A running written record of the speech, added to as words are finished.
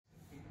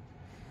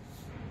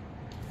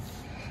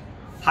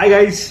Hi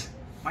guys,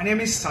 my name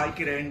is Sai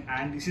Kiran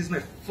and this is my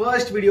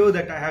first video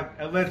that I have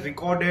ever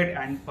recorded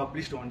and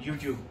published on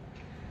YouTube.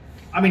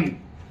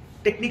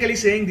 Technically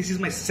saying this is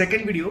my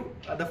second video.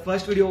 The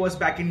first video was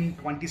back in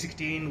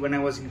 2016 when I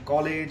was in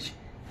college,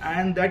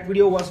 and that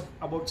video was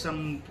about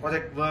some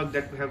project work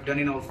that we have done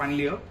in our final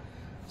year.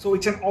 So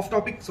it's an off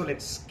topic, so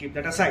let's keep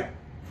that aside.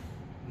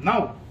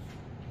 Now,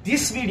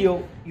 this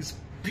video is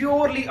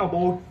purely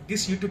about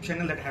this YouTube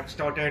channel that I have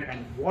started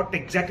and what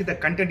exactly the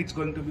content is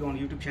going to be on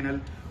YouTube channel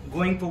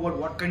going forward,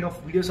 what kind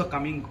of videos are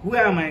coming, who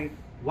am I,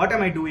 what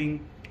am I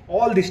doing,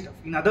 all this stuff.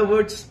 In other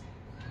words,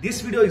 this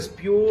video is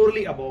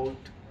purely about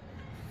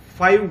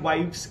 5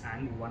 wives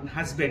and 1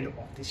 husband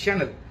of this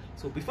channel.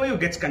 So before you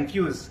get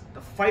confused,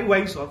 the 5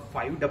 wives or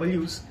 5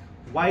 W's,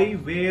 why,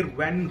 where,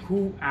 when,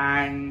 who,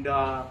 and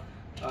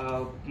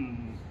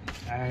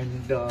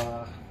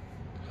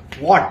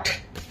what,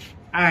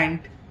 and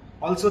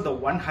also the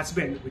 1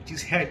 husband, which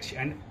is H,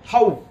 and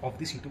how of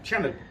this YouTube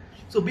channel.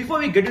 So before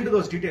we get into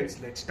those details,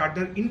 let's start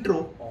the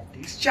intro of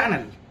this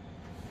channel.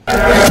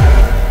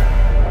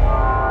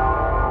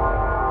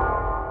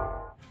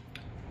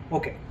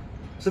 Okay,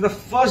 so the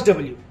first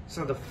W.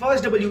 So the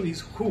first W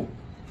is who.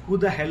 Who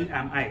the hell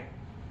am I?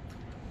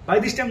 By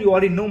this time you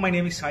already know my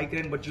name is Sai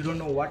Kiran, but you don't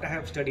know what I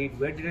have studied,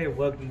 where did I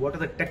work, and what are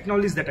the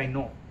technologies that I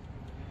know.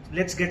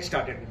 Let's get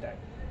started with that.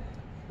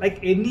 Like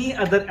any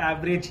other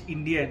average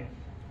Indian,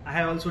 I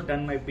have also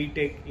done my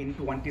BTech in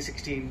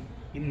 2016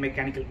 in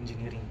mechanical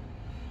engineering.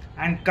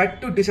 And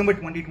cut to December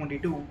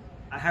 2022,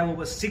 I have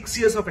over 6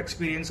 years of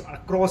experience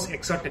across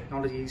XR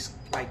technologies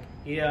like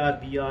AR,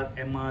 VR,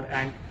 MR,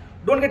 and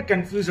don't get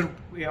confused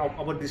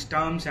about these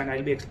terms, and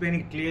I'll be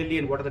explaining clearly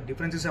and what are the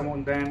differences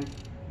among them in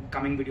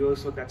coming videos.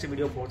 So that's a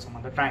video for some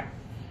other time.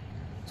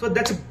 So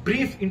that's a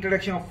brief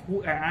introduction of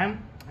who I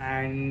am.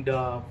 And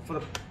for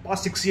the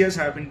past 6 years,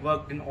 I have been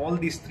worked in all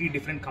these 3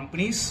 different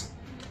companies.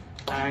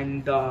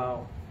 And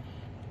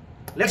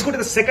let's go to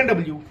the second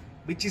W,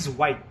 which is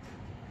why.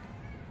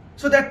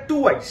 So there are 2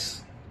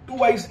 whys. 2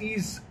 whys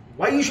is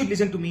why you should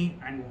listen to me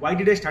and why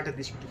did I start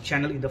this YouTube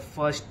channel in the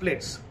first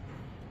place.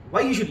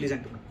 Why you should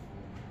listen to me.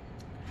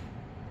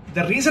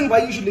 The reason why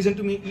you should listen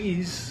to me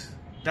is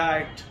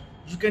that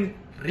you can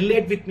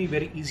relate with me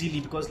very easily,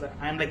 because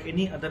I am like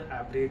any other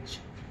average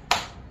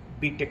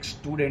BTech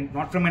student,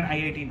 not from an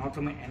IIT, not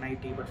from an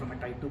NIT, but from a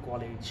type 2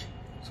 college,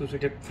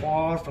 situated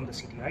far from the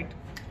city, right?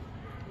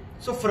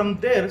 So from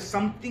there,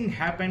 something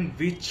happened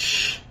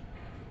which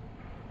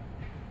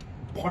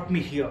brought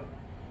me here.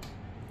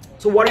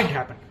 So what did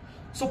happen?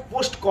 So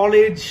post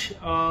college,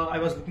 I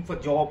was looking for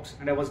jobs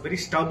and I was very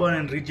stubborn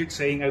and rigid,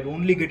 saying I would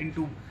only get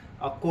into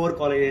a core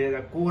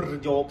college, core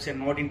jobs, and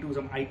not into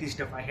some IT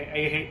stuff. I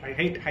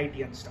hate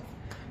IT and stuff.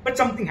 But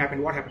something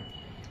happened. What happened?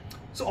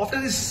 So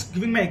after this,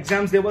 giving my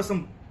exams, there was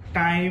some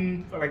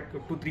time, like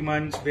 2-3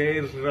 months,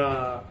 where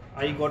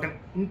I got an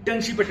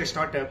internship at a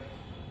startup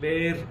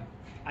where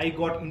I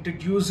got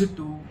introduced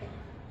to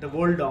the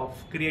world of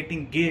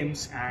creating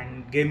games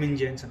and game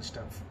engines and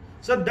stuff.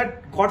 So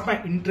that got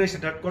my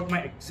interest, that got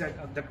my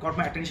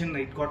attention,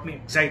 it got me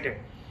excited.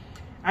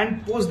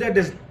 And post that,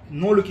 there's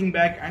no looking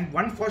back. And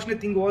one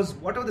fortunate thing was,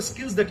 whatever the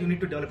skills that you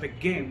need to develop a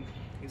game,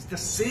 it's the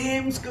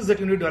same skills that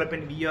you need to develop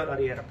in VR or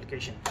AR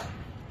application.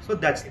 So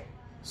that's it.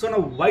 So now,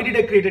 why did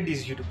I create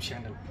this YouTube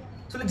channel?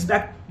 So let's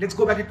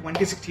go back to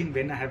 2016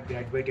 when I have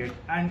graduated,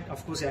 and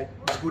of course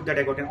it's good that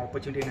I got an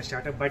opportunity in a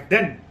startup. But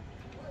then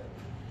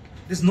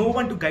there's no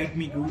one to guide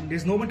me,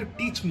 there's no one to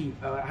teach me.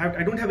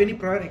 I don't have any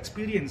prior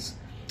experience.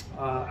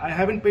 I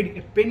haven't paid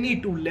a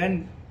penny to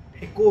learn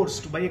a course,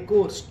 to buy a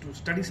course, to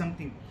study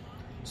something.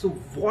 So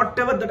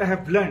whatever that I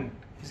have learned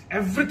is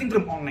everything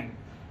from online.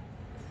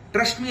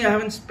 Trust me, I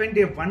haven't spent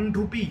a 1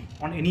 rupee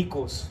on any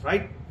course,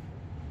 right?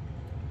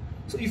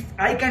 So if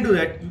I can do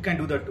that, you can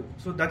do that too.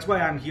 So that's why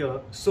I'm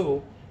here.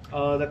 So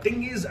the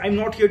thing is, I'm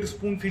not here to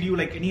spoon feed you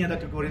like any other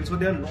tutorial. So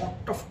there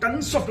are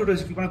tons of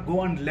tutorials. If you want to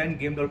go and learn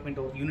game development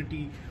or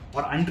Unity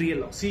or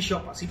Unreal or C#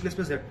 or C++,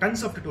 there are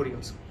tons of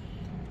tutorials.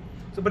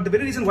 So, but the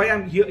very reason why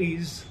I'm here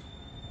is,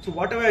 so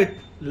whatever I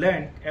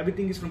learned,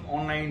 everything is from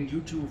online,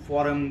 YouTube,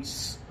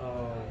 forums,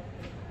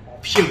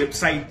 official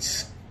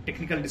websites,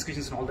 technical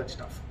discussions, and all that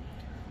stuff.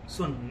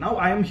 So now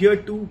I am here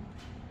to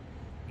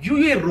give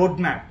you a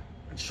roadmap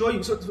and show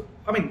you. So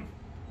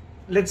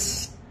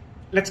let's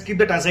keep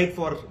that aside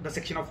for the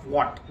section of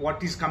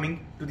what is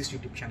coming to this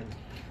YouTube channel.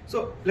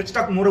 So let's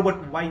talk more about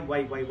why did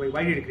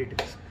I create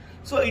this.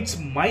 So it's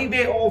my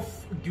way of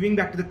giving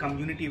back to the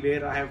community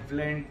where I have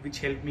learned, which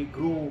helped me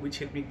grow, which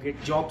helped me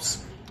get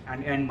jobs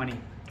and earn money,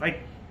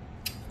 right?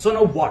 So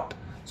now what?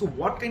 So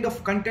what kind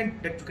of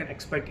content that you can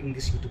expect in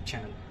this YouTube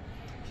channel?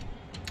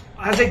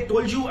 As I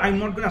told you, I'm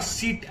not gonna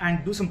sit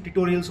and do some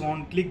tutorials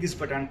on click this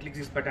button, click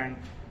this button.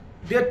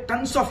 There are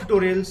tons of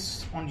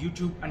tutorials on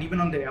YouTube and even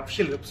on the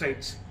official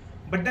websites.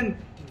 But then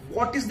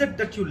what is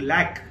that you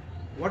lack?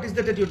 What is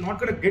that you're not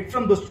gonna get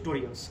from those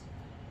tutorials?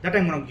 That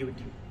I'm gonna give it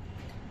to you.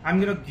 I'm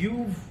gonna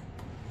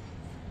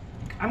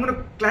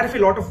clarify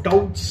a lot of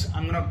doubts.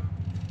 I'm gonna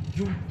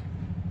give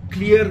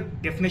clear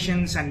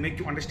definitions and make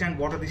you understand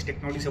what are these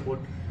technologies about.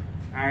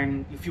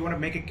 and if you want to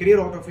make a career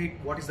out of it,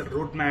 what is the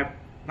roadmap.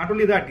 Not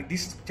only that,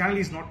 this channel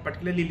is not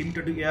particularly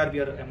limited to AR,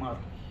 VR, MR.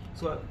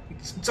 So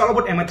it's all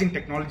about emerging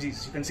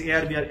technologies. You can say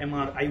AR, VR,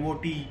 MR,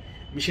 IoT,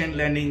 machine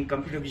learning,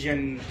 computer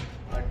vision,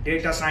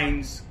 data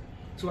science.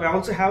 So I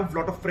also have a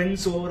lot of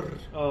friends who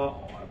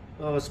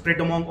are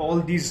spread among all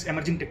these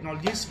emerging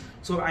technologies.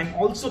 So I'm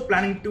also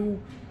planning to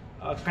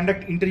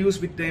conduct interviews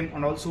with them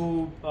and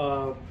also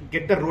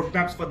get the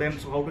roadmaps for them.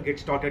 So how to get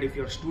started if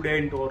you're a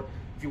student or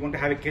if you want to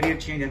have a career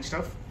change and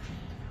stuff.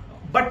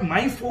 But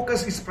my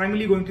focus is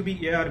primarily going to be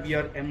AR,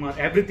 VR, MR,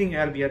 everything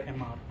AR, VR,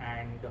 MR,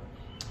 and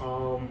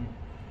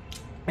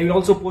I will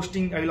also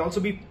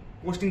be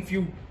posting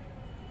few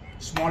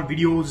small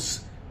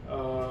videos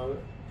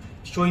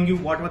showing you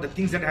what are the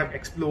things that I have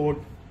explored,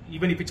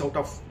 even if it's out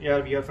of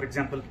AR, VR. For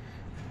example,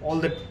 all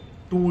the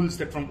tools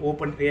that from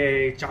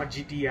OpenAI,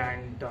 ChatGPT,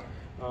 and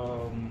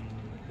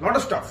lot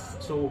of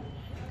stuff. So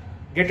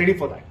get ready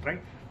for that, right?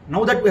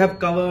 Now that we have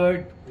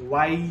covered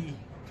why,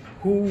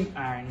 who,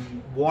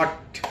 and what,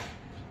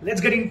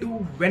 let's get into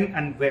when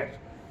and where.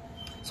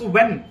 So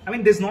when, I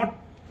mean, there's not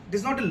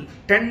a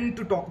tend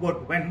to talk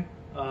about when.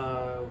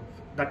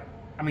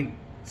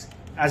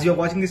 As you're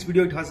watching this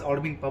video, it has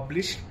already been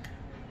published.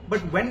 But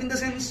when, in the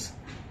sense,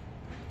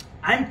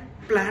 I'm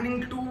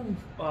planning to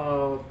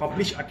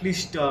publish at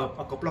least a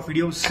couple of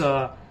videos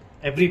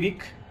every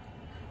week.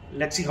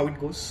 Let's see how it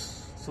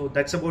goes. So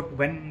that's about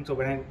when. So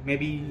when I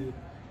maybe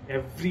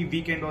every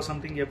weekend or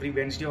something, every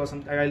Wednesday or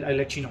something, I'll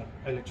let you know.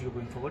 I'll let you know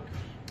going forward.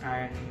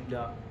 And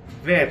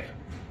where?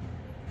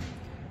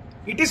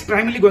 It is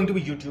primarily going to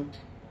be YouTube.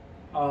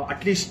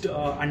 At least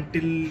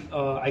until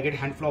I get a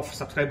handful of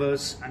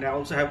subscribers, and I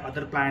also have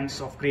other plans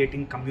of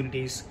creating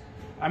communities.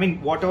 I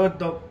mean, whatever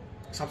the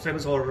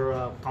subscribers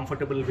are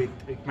comfortable with.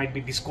 It might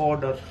be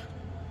Discord or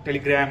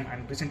Telegram,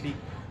 and recently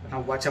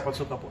now WhatsApp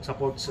also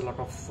supports a lot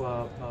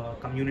of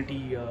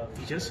community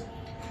features.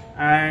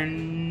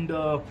 And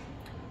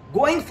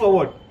going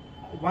forward,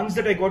 once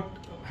that I got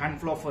a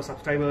handful of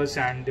subscribers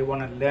and they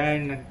want to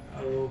learn, and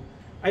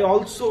I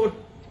also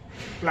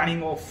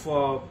planning of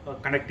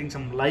conducting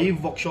some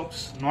live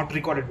workshops, not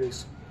recorded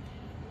videos.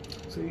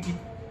 So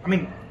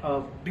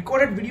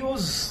recorded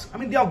videos, I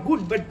mean, they are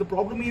good, but the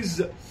problem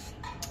is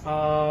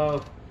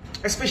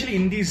especially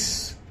in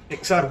this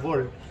XR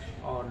world,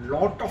 a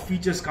lot of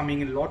features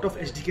coming in, a lot of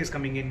SDKs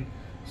coming in,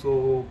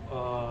 so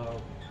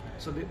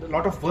a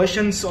lot of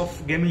versions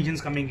of game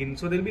engines coming in,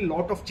 so there will be a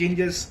lot of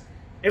changes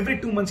every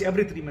 2 months,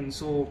 every 3 months.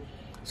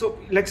 So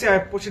let's say I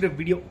posted a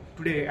video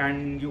today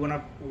and you're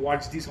gonna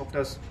watch this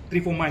after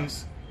 3-4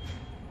 months.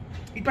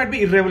 It might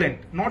be irrelevant.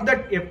 Not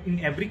that in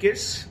every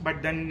case,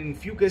 but then in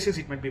few cases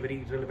it might be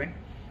very relevant.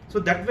 So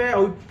that way I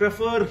would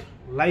prefer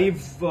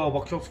live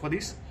workshops for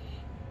this.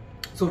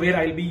 So where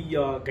I'll be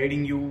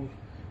guiding you,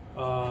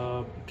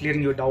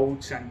 clearing your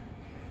doubts and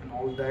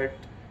all that.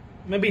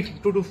 Maybe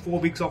 2 to 4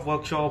 weeks of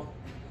workshop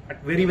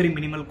at very, very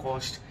minimal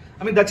cost.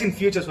 I mean, that's in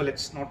future, so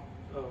let's not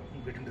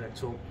get into that.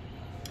 So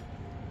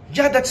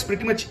yeah, that's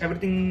pretty much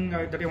everything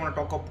that I want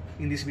to talk about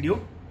in this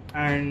video.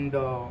 And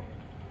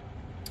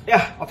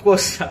yeah, of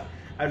course,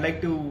 I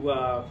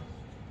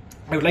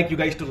would like you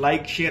guys to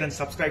like, share, and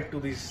subscribe to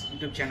this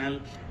YouTube channel.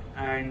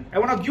 And I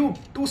want to give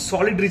 2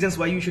 solid reasons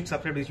why you should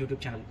subscribe to this YouTube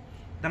channel.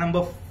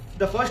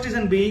 The first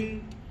reason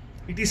being,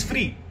 it is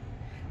free.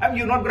 I mean,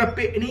 you're not gonna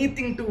pay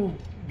anything to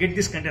get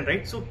this content,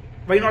 right? So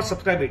why not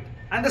subscribe it?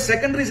 And the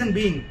second reason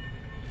being,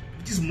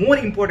 which is more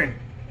important,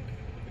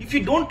 if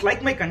you don't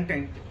like my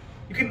content,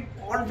 you can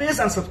always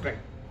unsubscribe.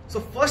 So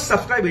first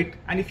subscribe it,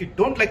 and if you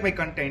don't like my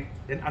content,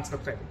 then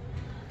unsubscribe it.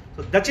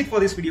 So that's it for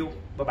this video.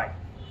 Bye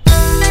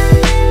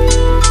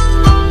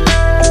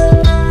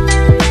bye.